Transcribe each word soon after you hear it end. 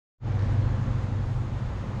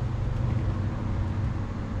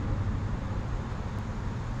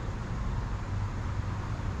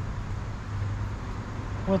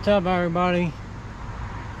What's up, everybody?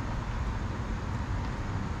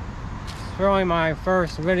 It's really my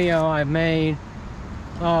first video I've made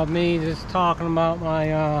of me just talking about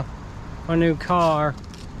my new car.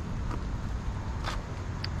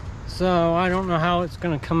 So I don't know how it's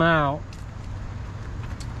gonna come out,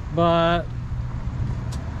 but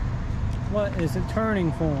what is it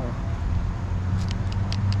turning for?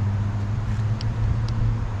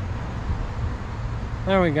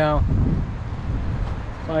 There we go.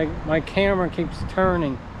 Like my camera keeps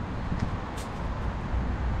turning.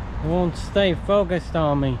 It won't stay focused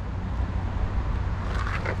on me.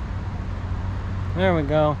 There we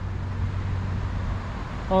go.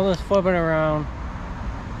 I'll just flip it around.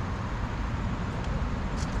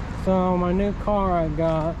 So my new car I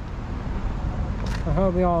got, I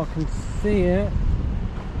hope y'all can see it.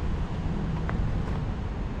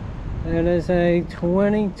 It is a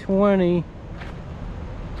 2020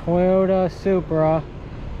 Toyota Supra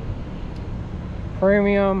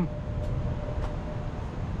premium.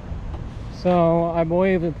 So I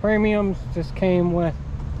believe the premiums just came with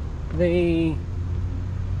the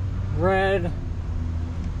red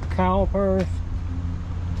calipers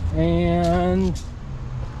and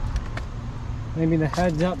maybe the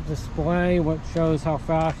heads-up display, which shows how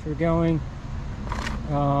fast you're going,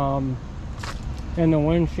 and the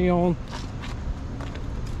windshield.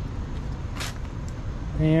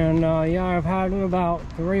 And yeah, I've had it about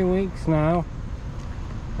 3 weeks now,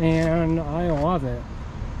 and I love it.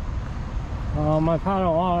 I've had a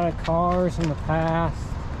lot of cars in the past,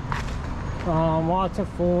 lots of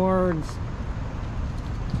Fords,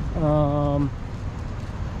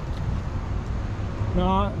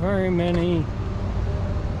 not very many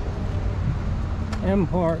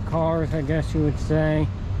import cars, I guess you would say,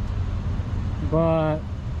 but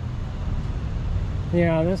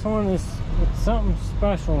yeah, this one is, it's something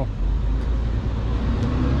special.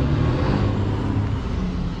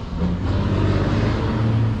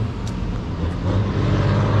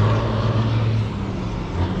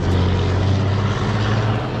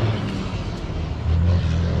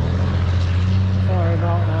 Sorry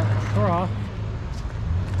about that truck.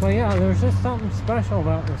 But yeah, there's just something special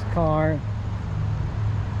about this car.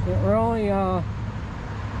 It really, I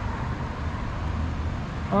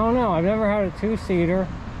don't know, I've never had a two-seater.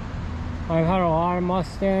 I've had a lot of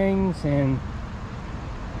Mustangs and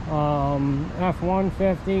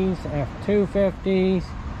F-150s, F-250s,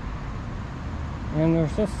 and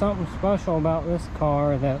there's just something special about this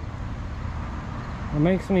car that it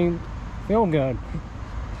makes me feel good.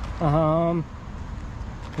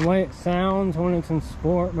 The way it sounds when it's in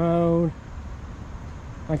sport mode,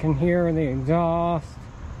 I can hear the exhaust,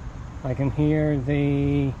 I can hear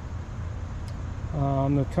the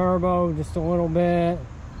turbo just a little bit,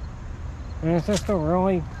 and it's just a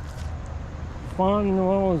really fun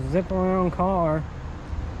little zip around car.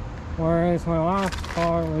 Whereas my last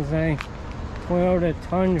car was a Toyota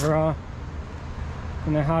Tundra,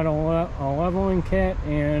 and it had a leveling kit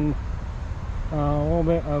and a little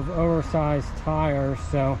bit of oversized tires,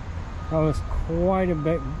 so that was quite a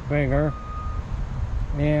bit bigger.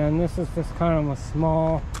 And this is just kind of a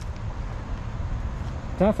small,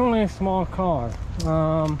 definitely a small car.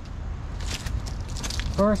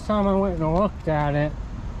 First time I went and looked at it,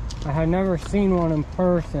 I had never seen one in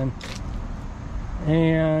person,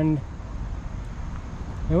 and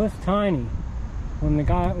it was tiny. When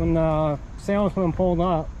the salesman pulled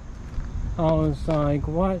up, I was like,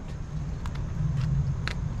 what?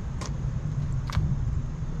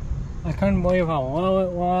 I couldn't believe how low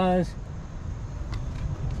it was.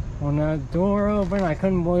 When the door opened, I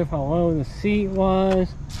couldn't believe how low the seat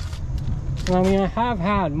was. I mean, I have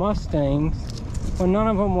had Mustangs, but none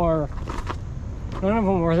of them were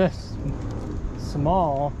this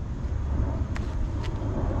small.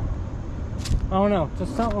 I don't know,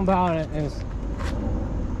 just something about it is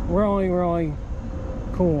really, really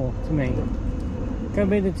cool to me. Could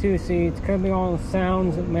be the two seats, could be all the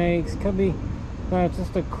sounds it makes, could be that it's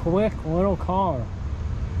just a quick little car.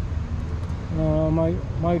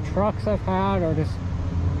 My trucks I've had are just,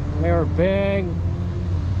 they were big,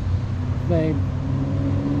 they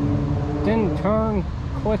didn't turn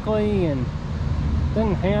quickly and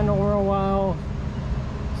didn't handle real well.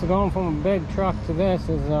 So going from a big truck to this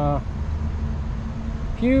is a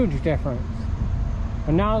huge difference.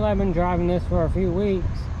 But now that I've been driving this for a few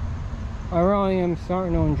weeks, I really am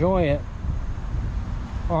starting to enjoy it.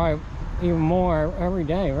 Or even more every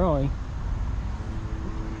day, really.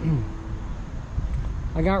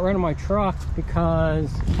 I got rid of my truck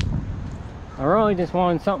because I really just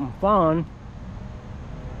wanted something fun,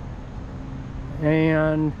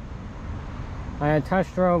 and I had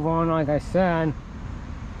test drove one, like I said,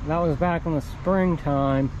 that was back in the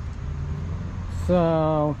springtime.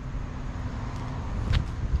 So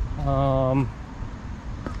I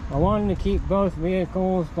wanted to keep both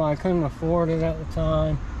vehicles, but I couldn't afford it at the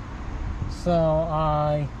time. So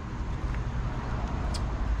I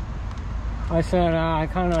said I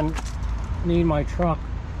kind of need my truck,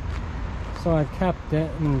 so I kept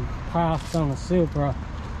it and passed on the Supra.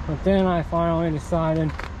 But then I finally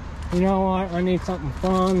decided, you know what, I need something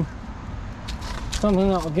fun, something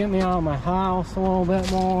that will get me out of my house a little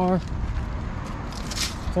bit more.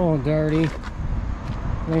 It's a little dirty,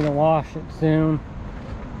 need to wash it soon.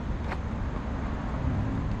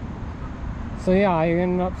 So yeah, I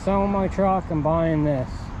ended up selling my truck and buying this,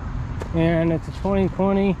 and it's a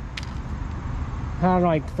 2020. Had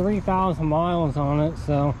like 3,000 miles on it,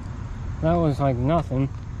 so that was like nothing.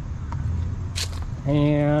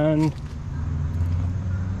 And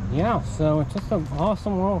yeah, so it's just an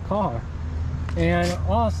awesome little car. And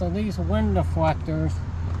also these wind deflectors,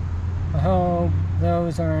 I hope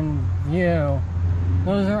those are in view.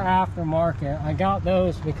 Those are aftermarket. I got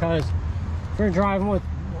those because if you're driving with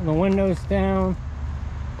the windows down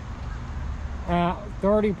at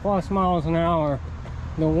 30 plus miles an hour,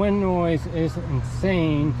 the wind noise is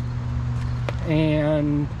insane.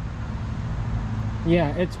 And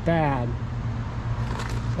yeah, it's bad.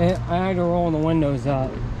 I had to roll the windows up,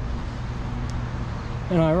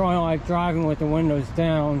 and I really like driving with the windows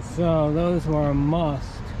down, so those were a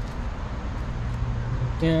must.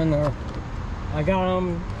 And I got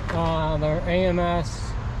them, they're AMS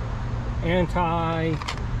anti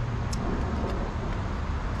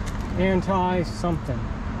something.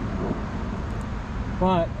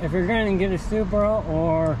 But if you're going to get a Supra,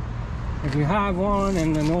 or if you have one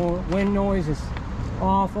and the wind noise is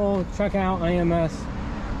awful, check out AMS.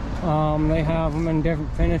 They have them in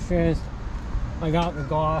different finishes. I got the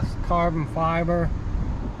gloss carbon fiber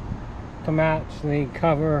to match the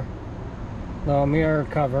cover, the mirror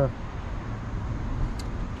cover.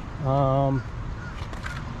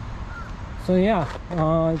 So yeah,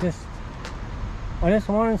 I just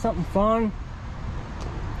wanted something fun,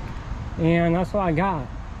 and that's what I got.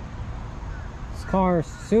 This car is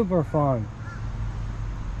super fun.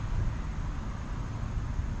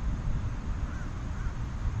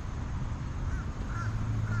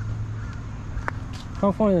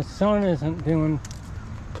 Hopefully the sun isn't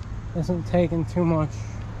taking too much.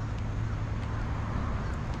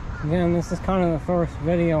 Again, this is kind of the first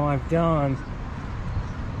video I've done,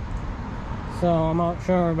 so I'm not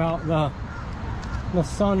sure about the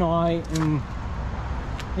sunlight and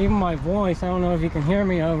even my voice. I don't know if you can hear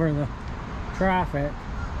me over the traffic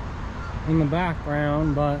in the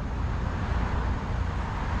background, but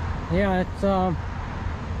yeah, it's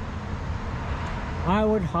I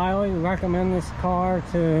would highly recommend this car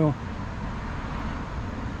to,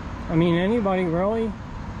 I mean, anybody really.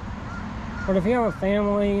 But if you have a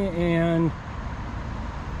family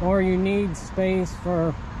or you need space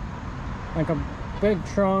for like a big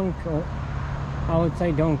trunk, I would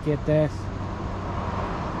say don't get this.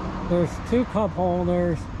 There's 2 cup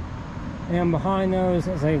holders, and behind those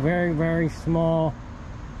is a very, very small,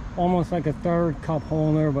 almost like a 3rd cup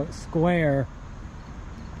holder, but square.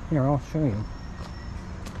 Here, I'll show you.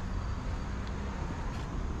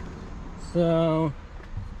 So,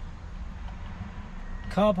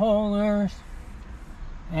 cup holders,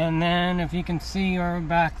 and then if you can see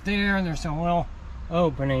back there's a little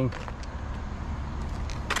opening.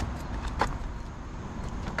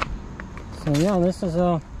 So yeah, this is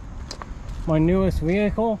my newest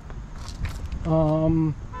vehicle.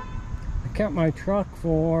 I kept my truck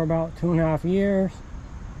for about 2.5 years,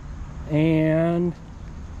 and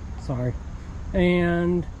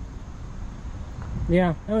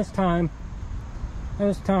yeah, it was time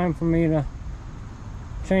for me to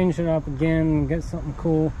change it up again and get something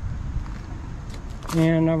cool.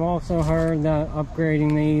 And I've also heard that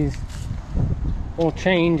upgrading these will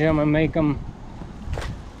change them and make them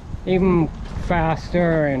even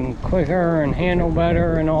faster and quicker and handle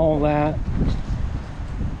better and all that.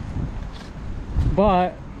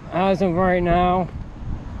 But as of right now,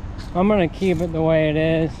 I'm gonna keep it the way it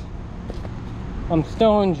is. I'm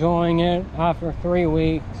still enjoying it after 3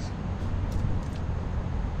 weeks.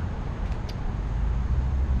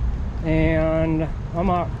 And I'm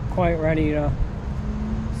not quite ready to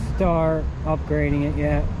start upgrading it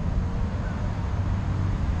yet.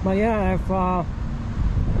 But yeah, if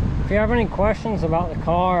you have any questions about the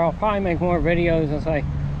car, I'll probably make more videos as I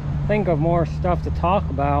think of more stuff to talk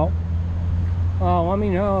about. Let me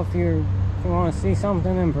know if you want to see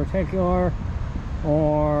something in particular,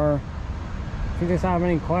 or if you just have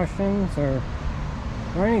any questions, or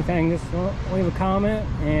or anything, just leave a comment,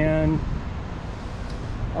 and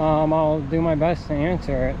I'll do my best to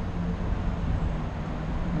answer it.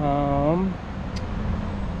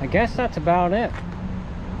 I guess that's about it.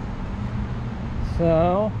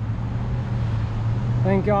 So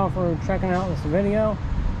thank y'all for checking out this video.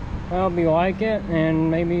 I hope you like it, and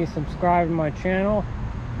maybe subscribe to my channel,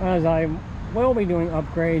 as I will be doing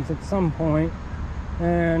upgrades at some point,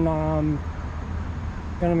 and I'm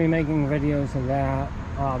gonna be making videos of that,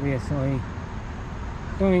 obviously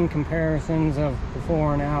doing comparisons of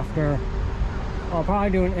before and after. I'll probably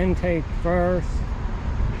do an intake first,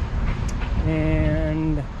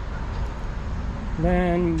 and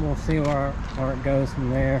then we'll see where it goes from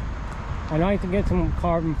there. I'd like to get some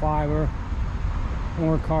carbon fiber,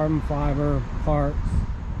 more carbon fiber parts.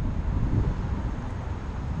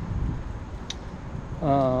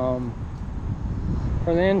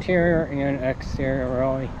 For the interior and exterior,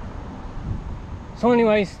 really. So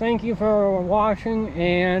anyways, thank you for watching,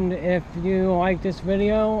 and if you like this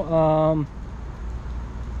video,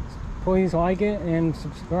 please like it and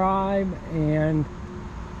subscribe, and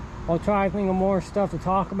I'll try to think of more stuff to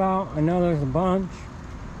talk about. I know there's a bunch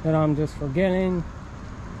that I'm just forgetting,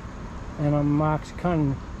 and I'm actually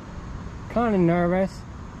kind of nervous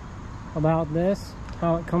about this,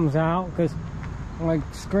 how it comes out, because my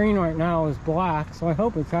screen right now is black, so I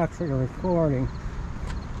hope it's actually recording.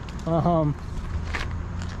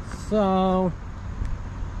 So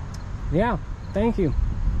yeah, thank you.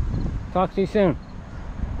 Talk to you soon.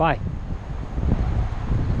 Bye.